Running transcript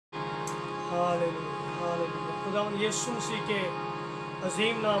Hallelujah. खुदावंद यीशु मसीह के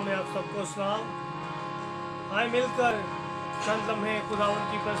अजीम नाम में आप सबको सलाम। आए मिलकर चंद लम्हे खुदावंद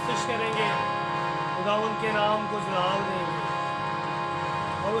की प्रस्तुति करेंगे, खुदावंद के नाम को जलाल देंगे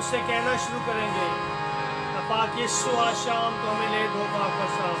और उससे कहना शुरू करेंगे, पाक यीशु आज शाम तो हमें ले दो पाक का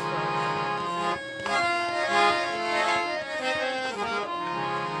साफ कर।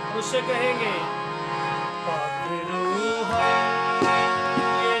 उससे कहेंगे, पाक रूह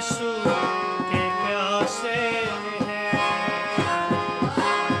यीशु के प्यासे हैं,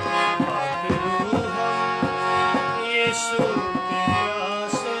 पाक रूह यीशु के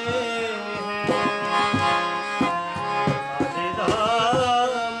प्यासे हैं, खाली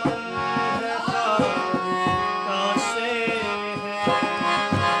दामन है कासे हैं,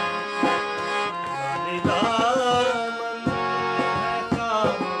 खाली दामन है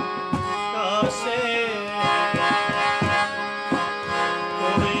कासे हैं,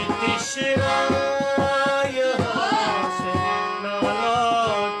 कोई तिश्रा यहाँ से ना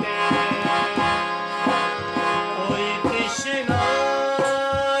लौटे, कोई तिश्रा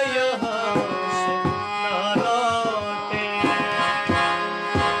यहाँ से ना लौटे,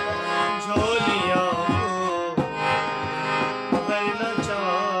 झोलियाँ को भरना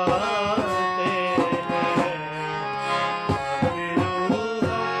चाहते हैं, रूह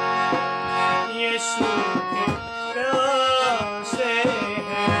यीशु के प्यासे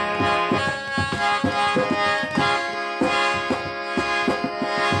हैं,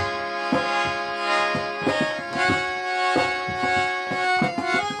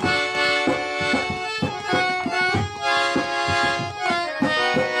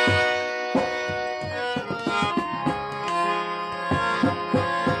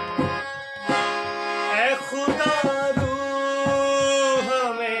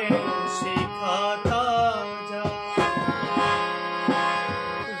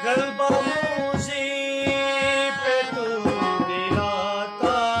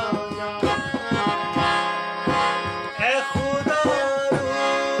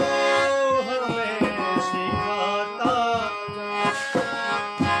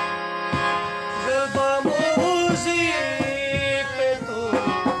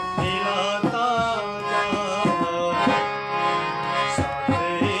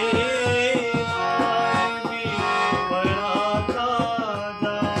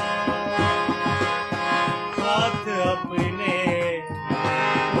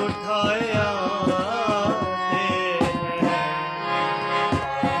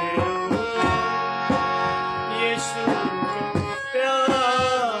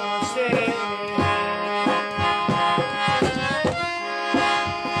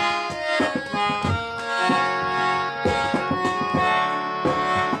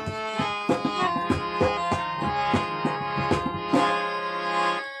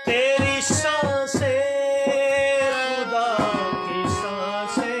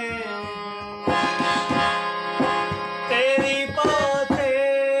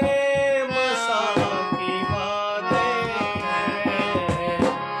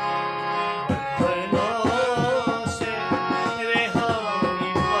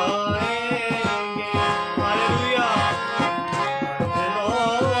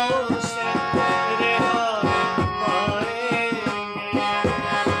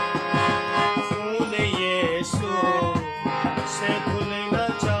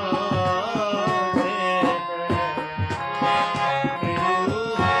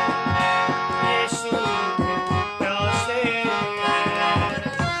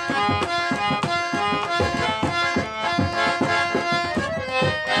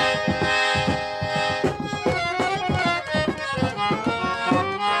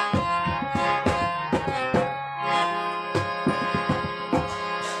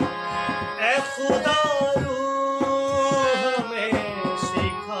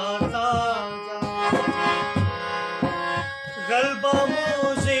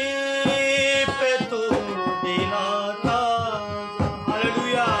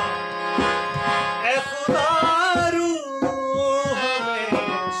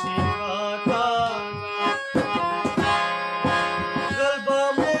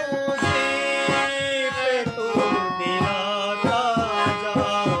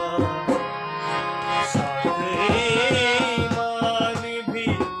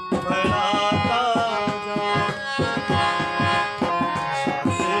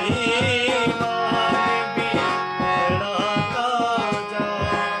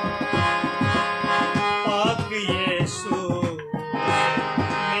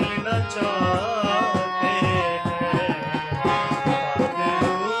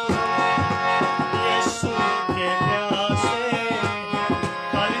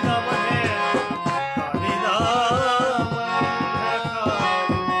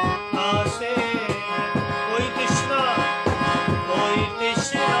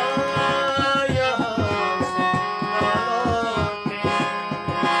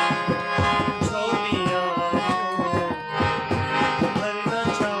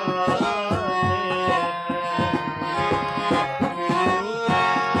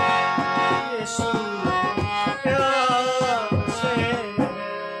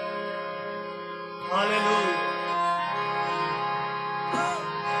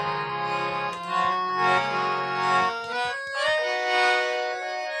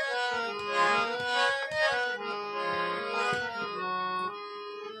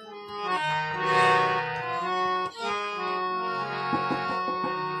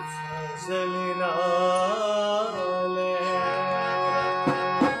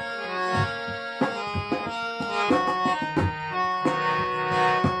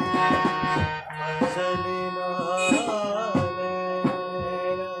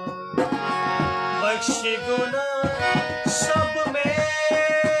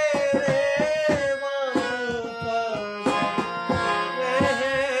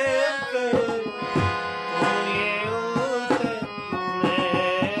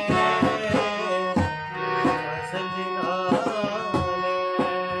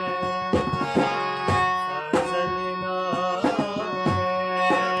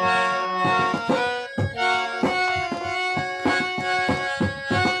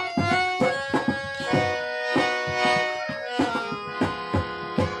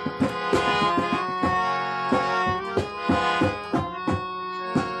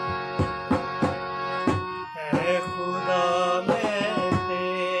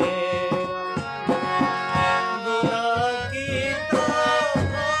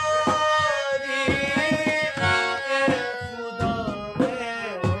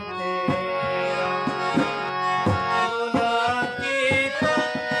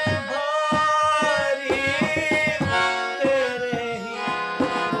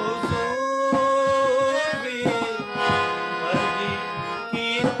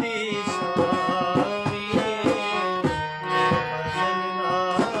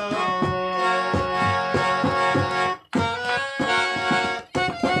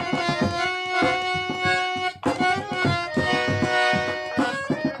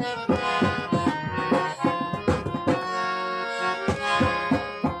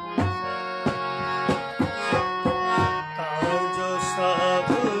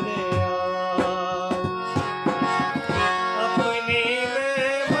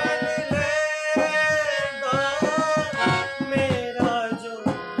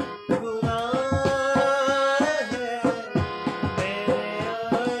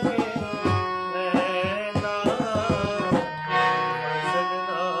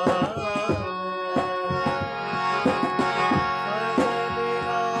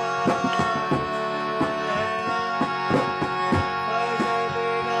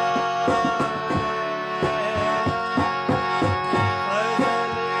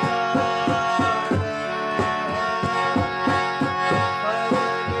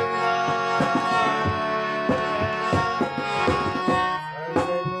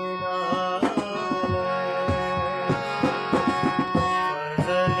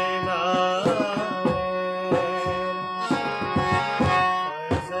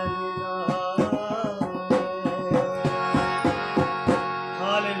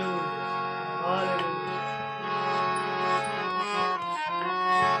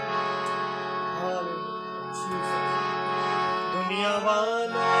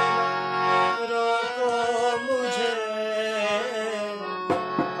 वालों रोको मुझे,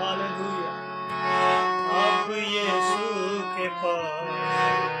 हालेलुया। अब यीशु के पास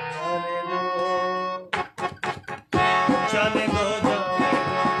जाने दो, जाने दो,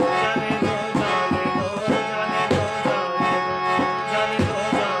 जाने दो, जाने दो, जाने दो, जाने दो,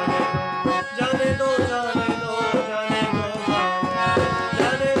 जाने दो, जाने दो, जाने दो,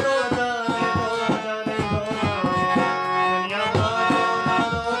 जाने दो, जाने दो, जाने दो, दुनिया वालों ना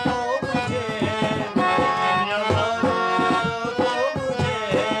रोको मुझे, दुनिया वालों ना रोको मुझे,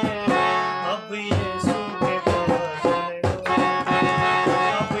 अब यीशु के पास जाने दो,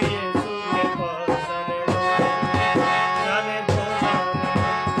 अब यीशु के पास जाने दो, जाने दो,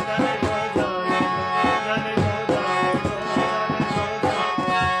 जाने दो, जाने दो, जाने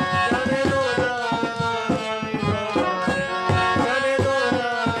दो, जाने दो, जाने दो,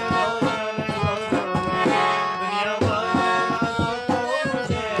 दुनिया वालों ना रोको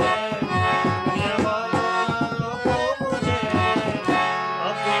मुझे, दुनिया वालों ना रोको मुझे,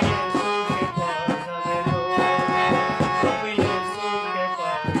 अब यीशु के पास जाने दो, अब यीशु के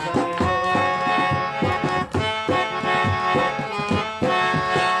पास जाने दो।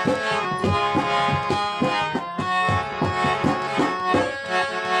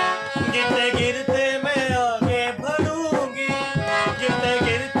 गिरते गिरते मैं आगे बढ़ूंगी, गिरते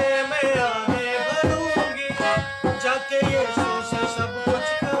गिरते मैं आगे बढ़ूंगी, जाके यीशु से सब कुछ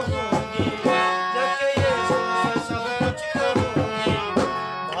कहूंगी, जाके यीशु से सब कुछ कहूंगी,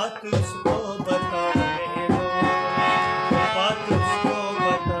 बात उसको बताने दो, बात उसको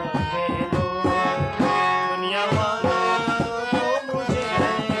बताने दो, दुनिया वालों ना रोको मुझे,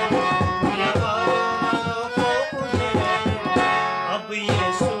 दुनिया वालों ना रोको मुझे, अब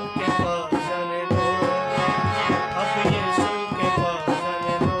यीशु के पास जाने दो, अब यीशु के पास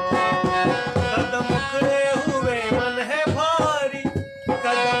जाने दो। कदम उखड़े हुए मन है भारी,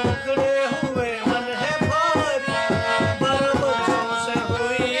 कदम उखड़े हुए मन है भारी, 12 वर्षों से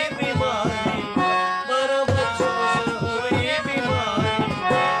हुई बीमारी, 12 वर्षों से हुई बीमारी,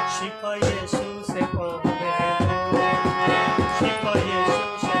 शिफा यीशु से पाने दो, शिफा यीशु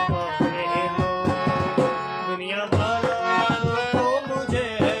से पाने दो, दुनिया वालों ना रोको मुझे,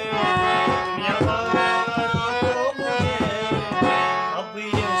 दुनिया वालों ना रोको मुझे, अब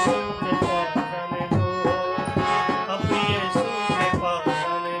यीशु के पास जाने दो, अब यीशु के पास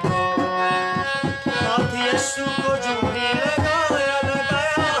जाने दो। हाथ यीशु को जो भी लगाया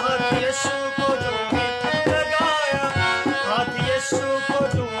लगाया, हाथ यीशु को जो भी लगाया, हाथ यीशु को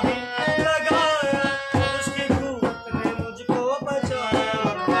जो भी लगाया, उसकी खूट ने मुझको बचाया,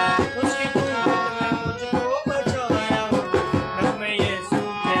 उसकी खूट ने मुझको बचाया, नग में यीशु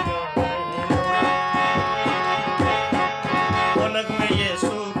के गाने लो, ओ नग में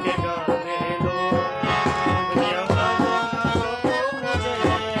यीशु के गाने लो, दुनिया वालों ना रोको मुझे,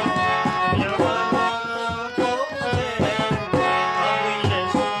 दुनिया वालों ना रोको मुझे, अब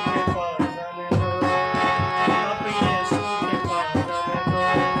यीशु के पास जाने दो, अब यीशु के पास जाने दो,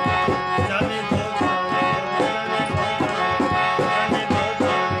 जाने दो, जाने दो, जाने दो,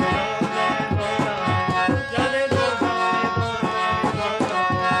 जाने दो, जाने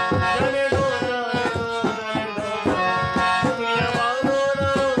दो, जाने दो, दुनिया वालों ना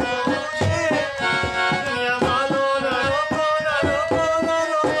रोको मुझे, दुनिया वालों ना रोको, ना रोको, ना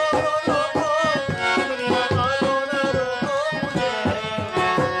रोको, रोको, दुनिया वालों ना रोको मुझे,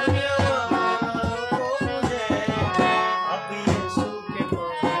 दुनिया वालों ना रोको मुझे, अब यीशु के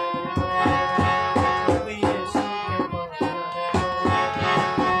पास अब यीशु के पास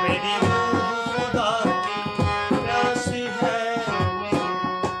मेरी रूह खुदा की प्यासी है मेरी,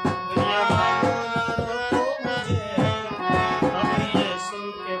 दुनिया वालों ना रोको मुझे, अब यीशु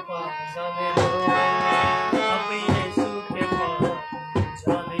के पास जाने दो, अब यीशु के पास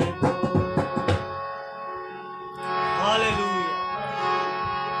जाने दो, हालेलुया।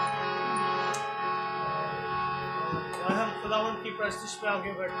 हम खुदावंद की प्रस्तुति में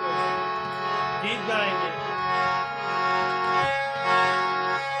आगे बढ़ते हैं, गीत गाएंगे।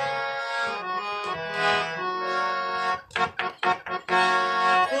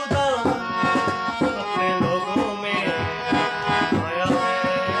 खुदावंद अपने लोगों में आया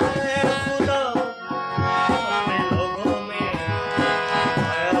है, खुदावंद अपने लोगों में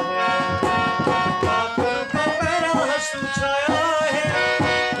आया है, पापों का पहरा छुछाया है,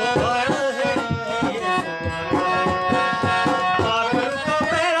 वो आया है, यीशु आया है, पापों का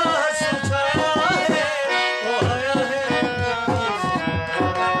पहरा छुछाया है, वो आया है,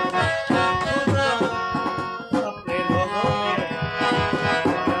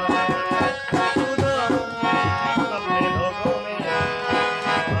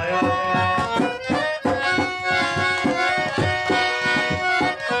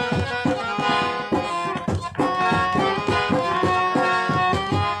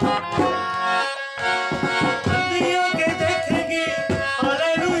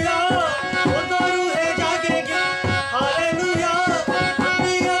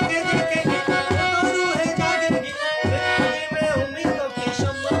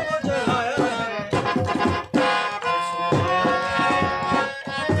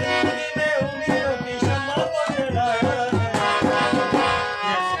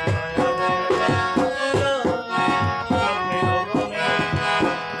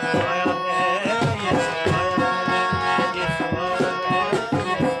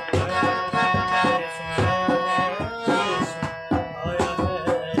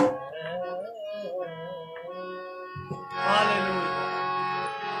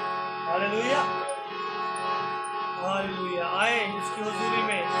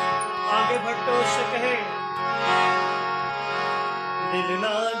 आगे बढ़ते उससे कहे, दिल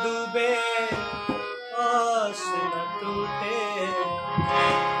ना डूबे आस न टूटे,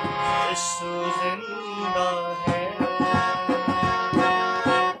 यीशु जिंदा है।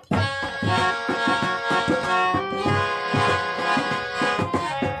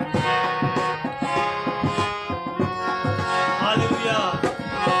 हालेलुया।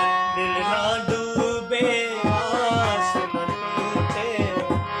 दिल ना डूबे आस न टूटे,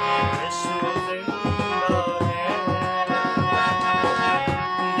 यीशु जिंदा है।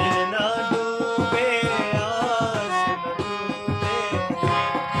 दिल ना डूबे आस न टूटे,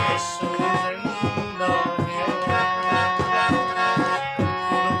 यीशु जिंदा है।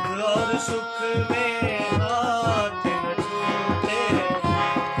 दुख और सुख में हाथ न छूटे,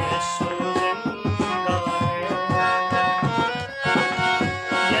 यीशु जिंदा है।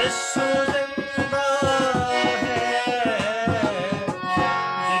 यीशु जिंदा है।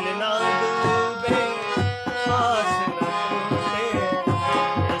 दिल ना डूबे आस न टूटे,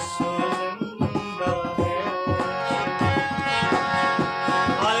 यीशु जिंदा है।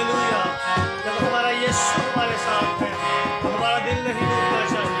 हालेलुया। जब हमारा यीशु हमारे साथ है तो हमारा दिल नहीं डूबना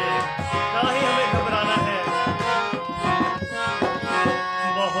चाहिए, ना ही हमें घबराना है।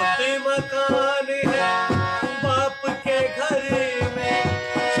 बहुत मकान है बाप के घर में,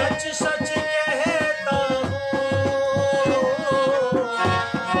 सच सच कहता हूँ।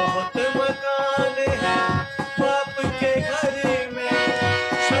 बहुत मकान है बाप के घर में,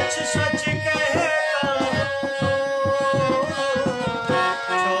 सच सच कहता हूँ।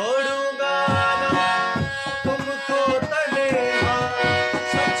 छोड़ूंगा ना तुमको तन्हा,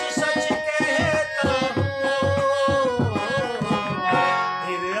 सच सच कहता हूँ।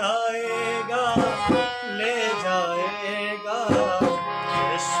 फिर आएगा ले जाएगा,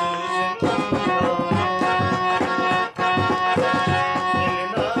 यीशु जिंदा है। दिल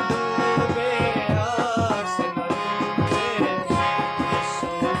ना डूबे आस न टूटे,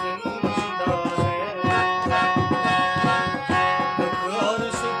 यीशु जिंदा है। दुख और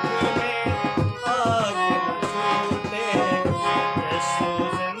सुख में हाथ न छूटे, यीशु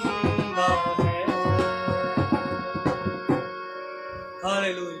जिंदा है।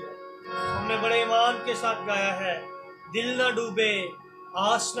 हालेलुया। हमने बड़े ईमान के साथ गाया है, दिल न डूबे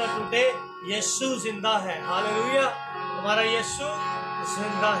आस न टूटे, यीशु जिंदा है। हालेलुया। हमारा यीशु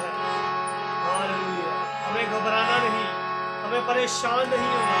जिंदा है। हालेलुया। हमें घबराना नहीं, हमें परेशान नहीं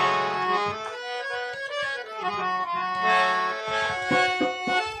होना।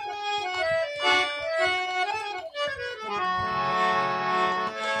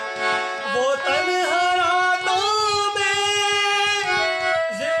 वो तन्हा रातों में,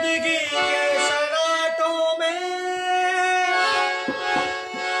 जिंदगी के सराटों में,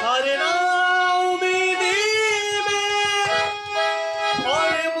 हर नाउमीदी में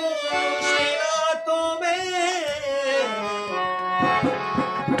और मुश्किलातों में,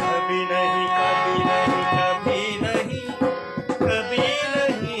 कभी नहीं कभी नहीं कभी नहीं कभी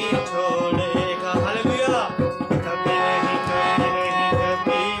नहीं छोड़ेगा। हालेलुया। कभी नहीं कभी नहीं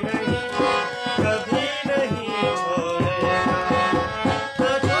कभी नहीं कभी नहीं छोड़ेगा।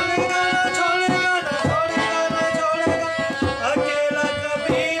 ना छोड़ेगा ना छोड़ेगा ना छोड़ेगा ना छोड़ेगा, अकेला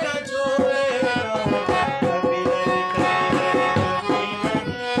कभी ना छोड़ेगा। कभी नहीं कभी नहीं कभी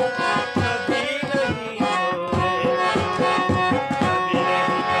नहीं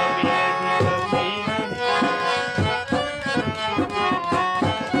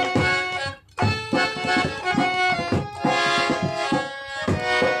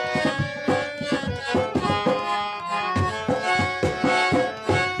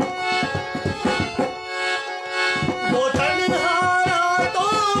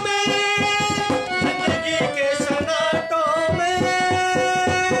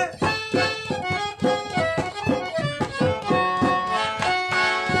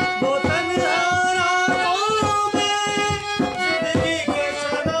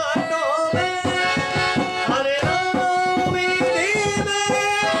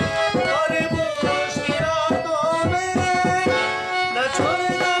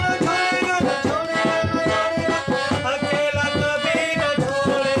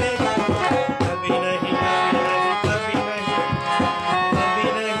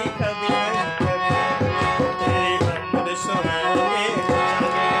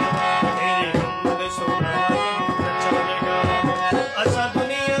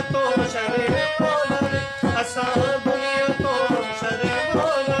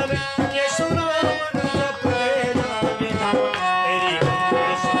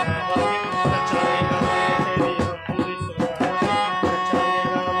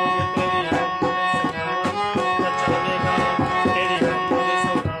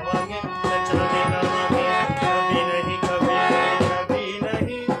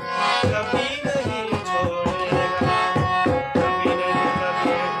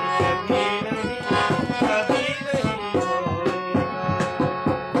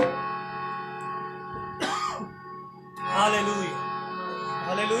हालेलुया,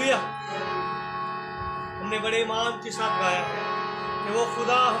 हालेलुया। हमने बड़े ईमान के साथ गाया है कि वो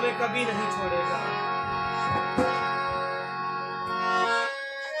खुदा हमें कभी नहीं छोड़ेगा।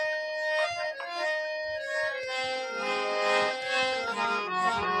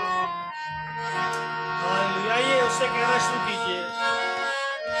 हालेलुया। ये उससे कहना शुरू कीजिए,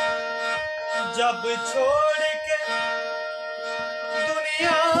 जब छोड़ के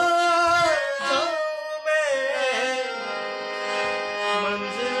दुनिया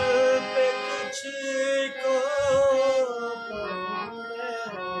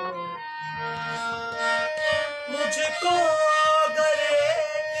मुझको अगर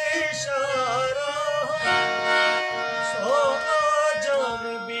एक इशारा सो जान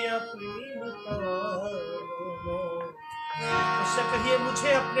भी अपनी उससे कहिए,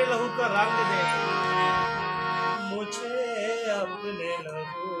 मुझे अपने लहू का रंग दे, मुझे अपने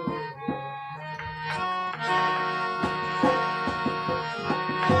लहू,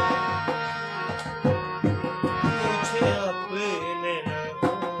 मुझे अपने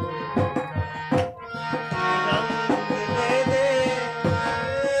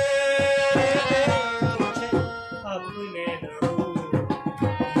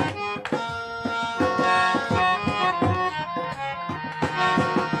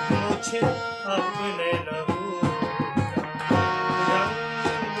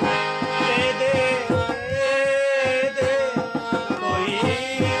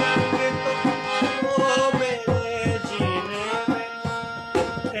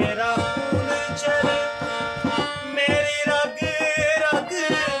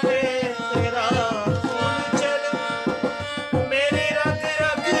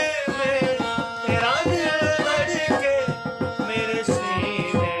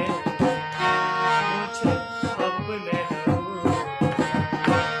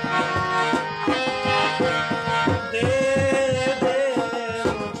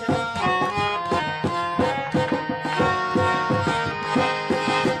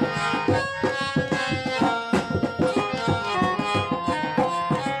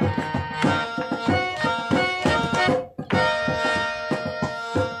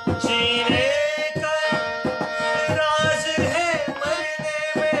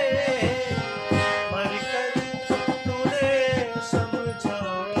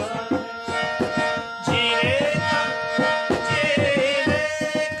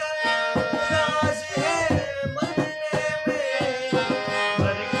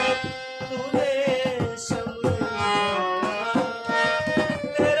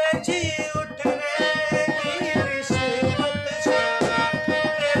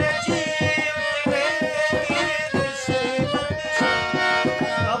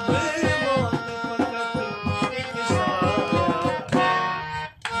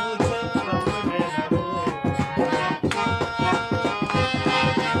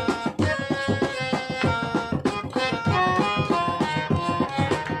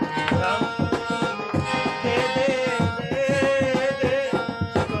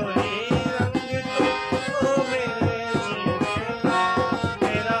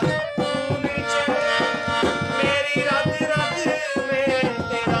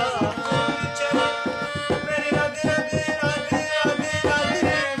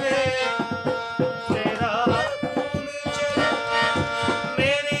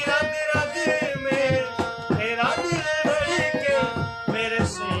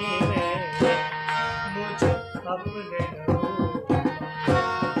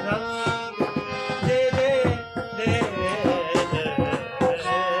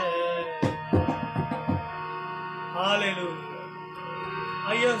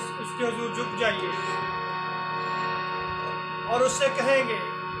आइए उसके हुजूर झुक जाइए और उससे कहेंगे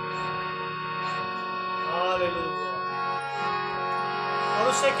हालेलुया, और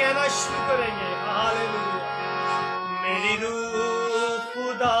उससे कहना शुरू करेंगे हालेलुया। मेरी रूह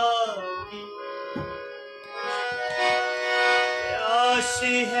खुदा की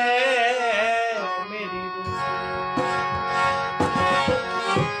प्यासी है, मेरी रूह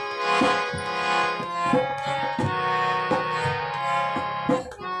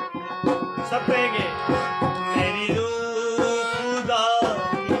सब कहेंगे, मेरी रूह खुदा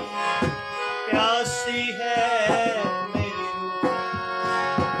की प्यासी है,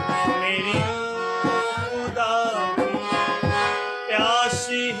 मेरी रूह खुदा की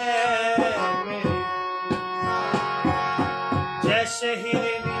प्यासी है, मेरी जैसे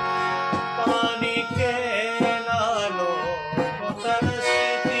हिरनी पानी के नालों को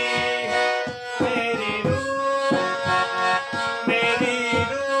तरसती है, मेरी रूह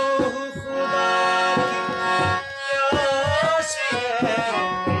खुदा की प्यासी है,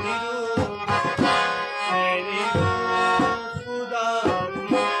 मेरी रूह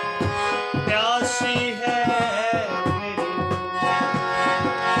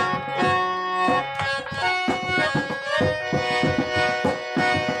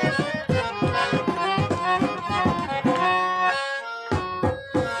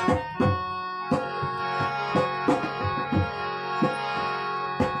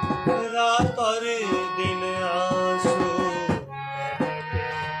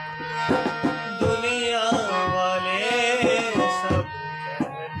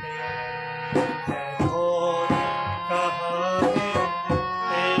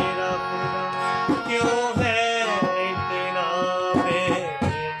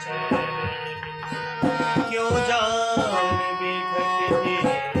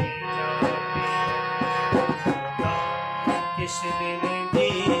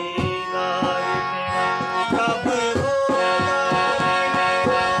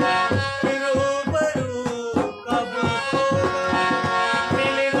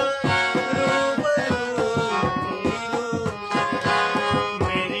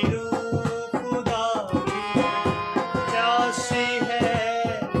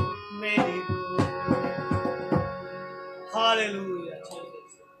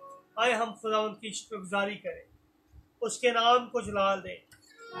आए हम खुदावंद की शुक्रगुजारी करें, उसके नाम को जलाल दें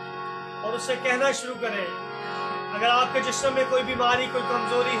और उससे कहना शुरू करें, अगर आपके जिस्म में कोई बीमारी, कोई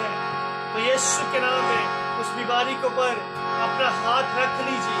कमजोरी है तो यीशु के नाम में उस बीमारी के ऊपर अपना हाथ रख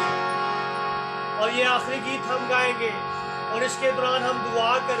लीजिए। और ये आखिरी गीत हम गाएंगे और इसके दौरान हम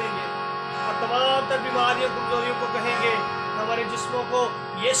दुआ करेंगे और तमाम तर बीमारियों, कमजोरियों को कहेंगे हमारे जिस्मों को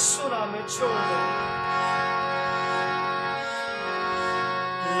यीशु नाम में छोड़ दो।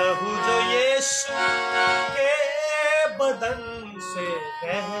 लहू जो यीशु के बदन से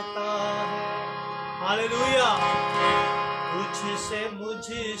बहता है, हालेलुया, तुझसे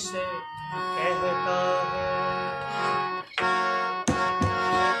मुझसे कहता है।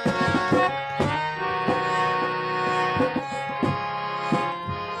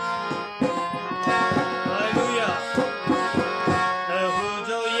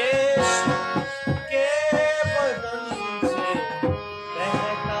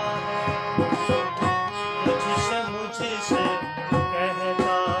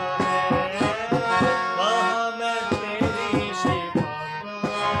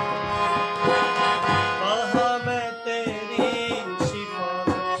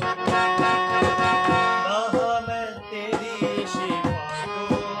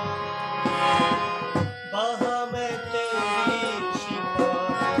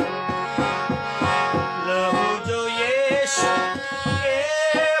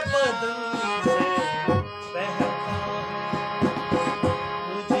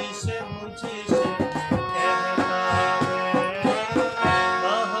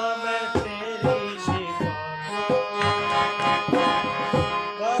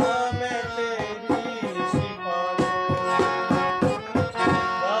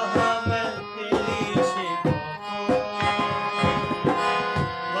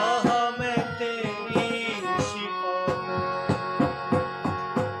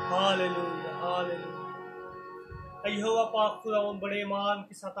 यहोवा पाक खुदावंद बड़े ईमान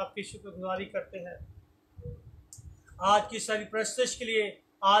के साथ आपकी शुक्रगुजारी करते हैं आज की सारी प्रस्तुति के लिए,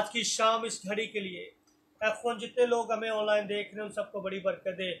 आज की शाम इस घड़ी के लिए। खुदावंद जितने लोग हमें ऑनलाइन देख रहे हैं उन सबको बड़ी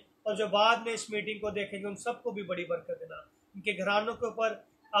बरकत दे और जो बाद में इस मीटिंग को देखेंगे उन सबको भी बड़ी बरकत देना। उनके घरानों के ऊपर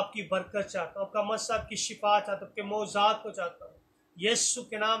आपकी बरकत चाहता हूँ, आपका मस्सा, आपकी शिफा चाहता हूँ, आपके मौजात को चाहता हूँ। यीशु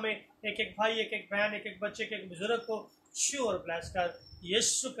के नाम में एक एक भाई, एक एक बहन, एक एक बच्चे, एक एक बुजुर्ग को छू और ब्लेस कर।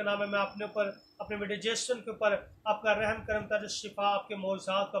 यीशु के नाम में मैं अपने ऊपर, अपने बेटे जेसन के ऊपर आपका रहम करम का शिफा, आपके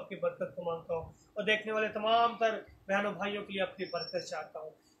मौजात को, आपकी बरकत को मांगता हूँ और देखने वाले तमाम तर बहनों भाइयों के लिए अपनी बरकत चाहता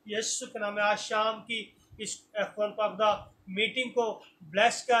हूँ। यीशु के नाम में आज शाम की इस खुदा मीटिंग को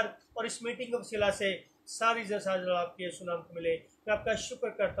ब्लेस कर और इस मीटिंग के वसीला से सारी जैसा आपके यीशु नाम को मिले। मैं आपका शुक्र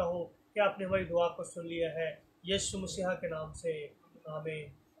करता हूँ कि आपने हमारी दुआ को सुन लिया है, यीशु मसीहा के नाम से,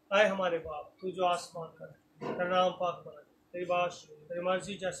 आमीन। आए हमारे बाप, तू जो आसमान कर, तेरा नाम पाक बना, तेरी बात, तेरी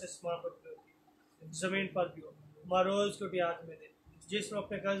मर्जी जैसे आसमान पर भी होती जमीन पर भी हो। हमारा रोज को याद में दे, जिसमें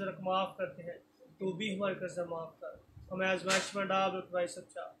अपने कर्ज रकम माफ करते हैं तू भी हमारे कर्ज माफ कर। हमें आजमाइश में डाल रुतबाई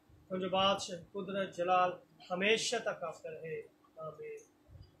सच्चा, तुम जो बादशाह, कुदरत, जलाल हमेशा तक आपका रहे, आमीन।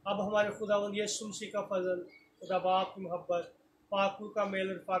 अब हमारे खुदावंद यीशु मसीह का फजल, खुदा बाप की मोहब्बत, पाकू का मेल,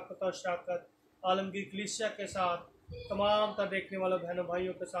 रफ़ाक़त और शफ़क़त आलमगीर कलीसिया के साथ, तमाम का देखने वालों बहनों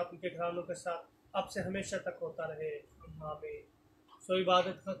भाइयों के साथ, उनके घरानों के साथ अब से हमेशा तक होता रहे, आमीन। सो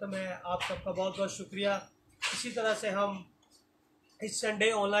इबादत ख़त्म है। आप सबका बहुत बहुत शुक्रिया। इसी तरह से हम इस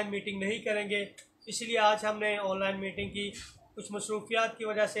संडे ऑनलाइन मीटिंग नहीं करेंगे, इसलिए आज हमने ऑनलाइन मीटिंग की। कुछ मसरूफियात की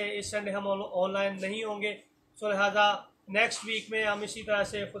वजह से इस संडे हम ऑनलाइन नहीं होंगे, सो लिहाजा नेक्स्ट वीक में हम इसी तरह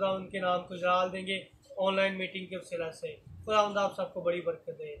से खुदा उनके नाम को जलाल देंगे ऑनलाइन मीटिंग के वसीला से। खुदा आप सबको बड़ी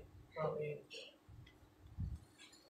बरकत दे, आमीन।